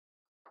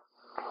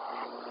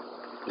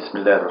بسم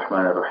الله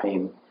الرحمن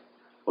الرحيم،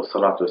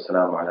 والصلاة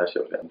والسلام على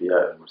أشرف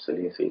الأنبياء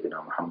والمرسلين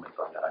سيدنا محمد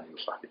وعلى آله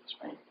وصحبه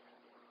أجمعين.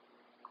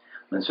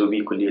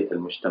 منسوبي كلية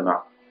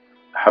المجتمع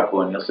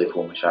أحبوا أن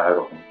يصفوا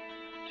مشاعرهم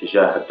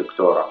تجاه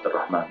الدكتور عبد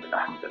الرحمن بن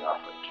أحمد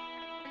العفج.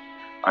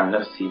 عن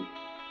نفسي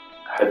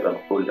أحب أن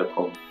أقول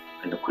لكم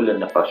أن كل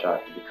النقاشات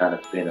اللي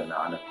كانت بيننا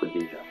عن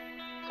الكلية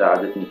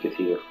ساعدتني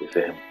كثير في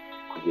فهم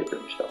كلية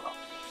المجتمع.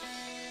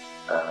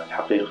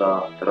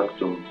 الحقيقة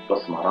تركتم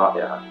بصمة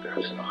رائعة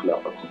بحسن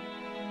أخلاقكم،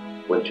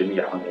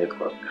 والجميع هنا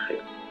يذكرك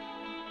بخير.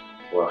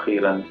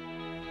 وأخيرا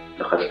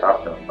لقد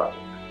تعبت من بعض.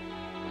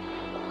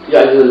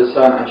 يعجز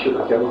اللسان عن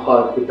شكرك يا أبو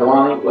خالد في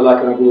ثواني،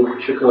 ولكن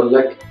أقول شكرا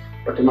لك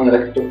وأتمنى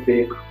لك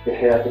التوفيق في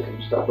حياتك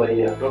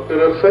المستقبلية. Dr.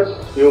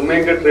 Arfaj, you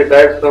may get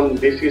retired from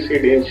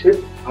DCC Deanship,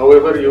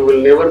 however you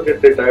will never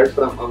get retired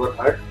from our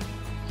heart.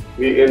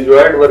 We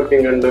enjoyed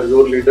working under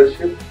your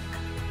leadership.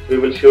 We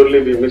will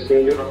surely be missing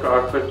you. Dr.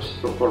 Arfaj,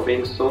 for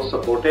being so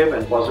supportive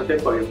and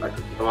positive for your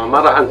faculty. طبعا ما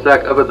راح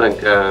انساك ابدا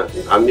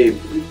كعميد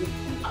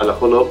على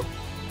خلق،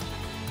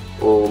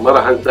 وما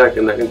راح انساك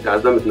انك انت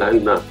عزمتنا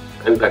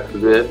عندك في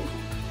البيت.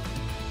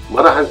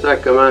 ما راح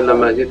انساك كمان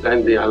لما جيت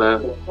عندي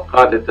على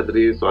قاعدة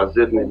التدريس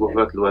وعزيتني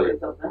بوفاة الوالد،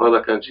 هذا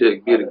كان شيء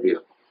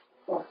كبير.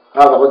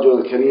 هذا الرجل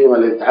الكريم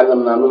اللي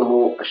تعلمنا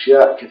منه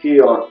أشياء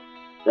كثيرة،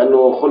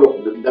 لأنه خلق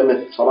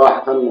دمث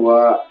صراحة،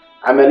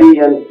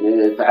 وعمليا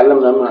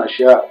تعلمنا منه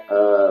أشياء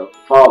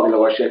فاضلة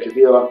وأشياا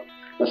كثيرة.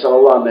 نسأل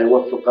الله أن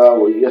يوفقه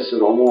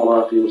وييسر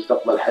أموره في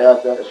مستقبل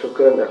حياته.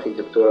 شكرا أخي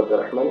دكتور عبد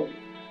الرحمن،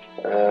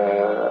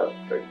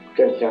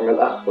 كنت نعم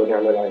الأخ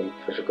ونعم العين،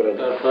 فشكرا.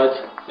 Dr. Arfaj,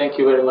 thank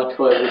you very much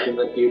for everything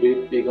that you did.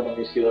 We're going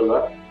to miss you a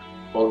lot.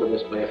 All the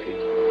best for your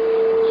future.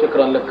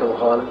 شكرا لك أبو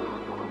خالد،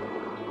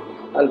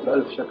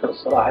 ألف شكر.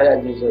 الصراحة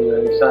يعجز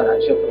الإنسان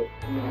عن شكرك.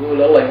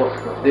 نقول الله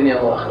يوفقك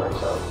دنيا وآخرة إن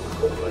شاء الله.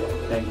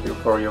 Thank you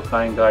for your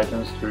kind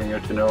guidance during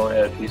your tenure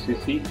at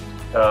DCC,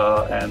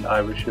 and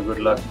I wish you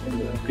good luck in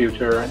the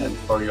future and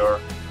for your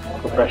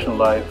professional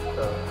life.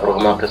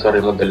 رغم قصر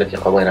المدة التي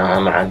قضيناها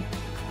معا،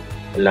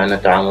 إلا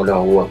أن تعامله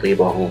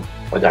وطيبه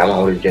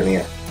ودعمه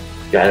للجميع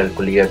جعل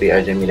الكلية بيئة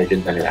جميلة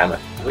جدا للعمل.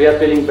 We are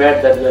feeling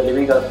bad that you are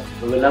leaving us.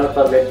 We will never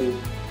forget you.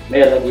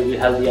 May Allah give you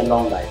healthy and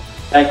long life.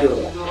 Thank you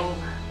very much.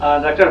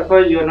 Dr.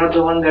 Arfaj, you are not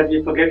the one that we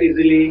forget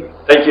easily.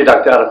 Thank you,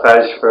 Dr.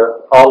 Arfaj, for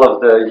all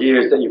of the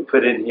years that you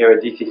put in here at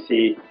DCC.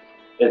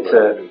 It's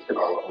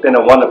been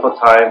a wonderful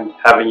time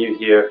having you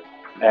here,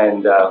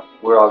 and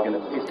we're all going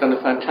to. He's done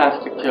a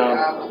fantastic job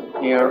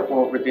here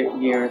over the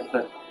years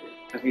that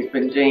he's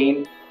been Dean,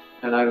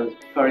 and I was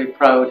very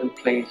proud and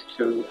pleased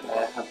to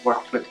have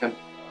worked with him.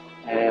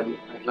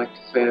 I'd like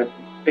to say a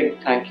big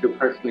thank you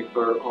personally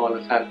for all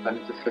his help and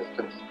his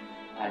assistance,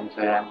 and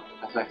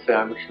as I say,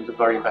 I wish him the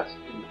very best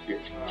in the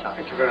future.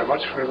 Thank you very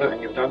much for everything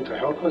you've done to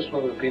help us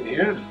while we've been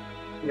here.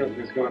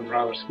 Everything's gone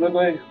rather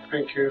smoothly.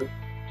 Thank you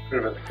for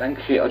everything. Thank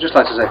you. I'd just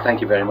like to say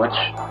thank you very much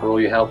for all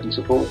your help and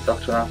support,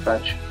 Dr.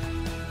 Arfaj.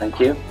 Thank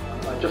you.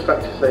 I'd just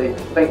like to say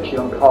thank you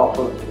on behalf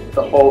of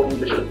the whole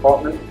English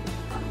department.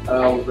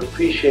 We've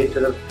appreciated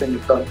everything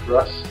you've done for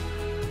us,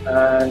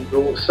 and we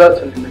will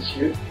certainly miss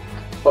you,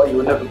 but you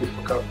will never be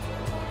forgotten.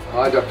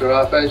 Hi Dr.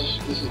 Arfaj,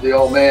 this is the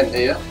old man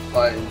here.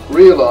 I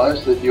realise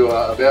that you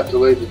are about to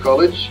leave the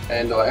college,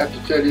 and I have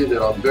to tell you that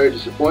I'm very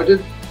disappointed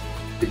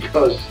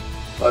because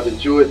I've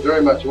enjoyed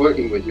very much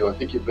working with you. I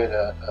think you've been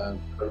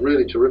a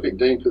really terrific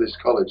dean for this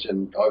college, and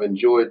I've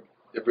enjoyed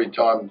every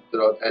time that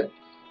I've had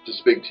to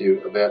speak to you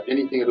about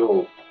anything at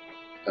all.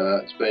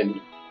 It's been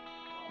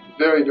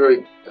very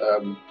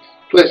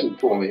pleasant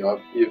for me.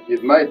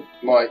 You've made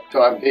my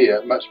time here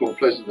much more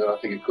pleasant than I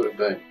think it could have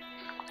been.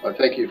 I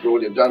thank you for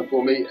all you've done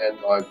for me, and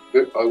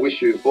I wish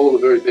you all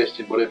the very best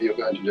in whatever you're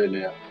going to do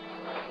now.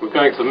 We're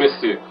going to miss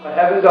you.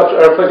 Having Dr.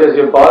 Arfaj as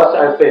your boss,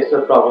 I faced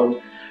a problem.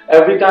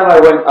 Every time I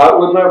went out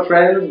with my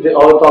friends, they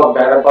all talked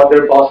bad about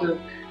their bosses,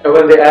 and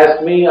when they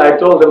asked me, I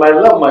told them I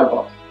love my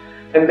boss,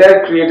 and that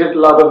created a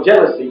lot of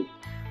jealousy.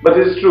 But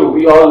it's true,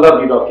 we all love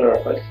you, Dr.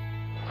 Arfaj.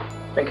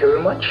 Thank you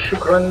very much.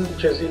 Shukran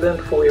jazilan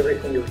for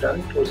everything you've done.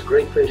 It was a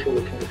great pleasure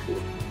working with you.